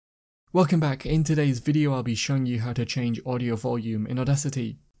Welcome back. In today's video I'll be showing you how to change audio volume in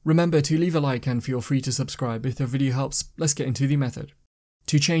Audacity. Remember to leave a like and feel free to subscribe if the video helps. Let's get into the method.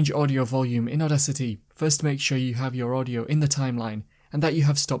 To change audio volume in Audacity, first make sure you have your audio in the timeline and that you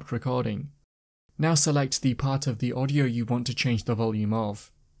have stopped recording. Now select the part of the audio you want to change the volume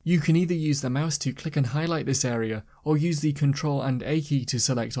of. You can either use the mouse to click and highlight this area or use the Ctrl and A key to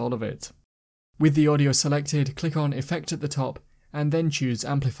select all of it. With the audio selected, click on Effect at the top and then choose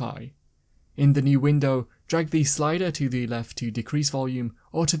Amplify. In the new window, drag the slider to the left to decrease volume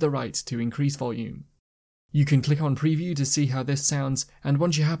or to the right to increase volume. You can click on Preview to see how this sounds, and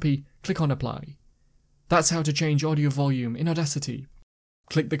once you're happy, click on Apply. That's how to change audio volume in Audacity.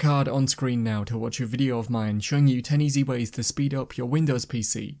 Click the card on screen now to watch a video of mine showing you 10 easy ways to speed up your Windows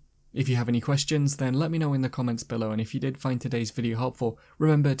PC. If you have any questions, then let me know in the comments below, and if you did find today's video helpful,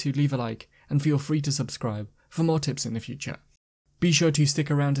 remember to leave a like and feel free to subscribe for more tips in the future. Be sure to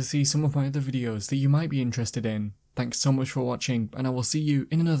stick around to see some of my other videos that you might be interested in. Thanks so much for watching, and I will see you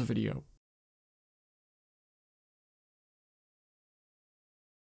in another video.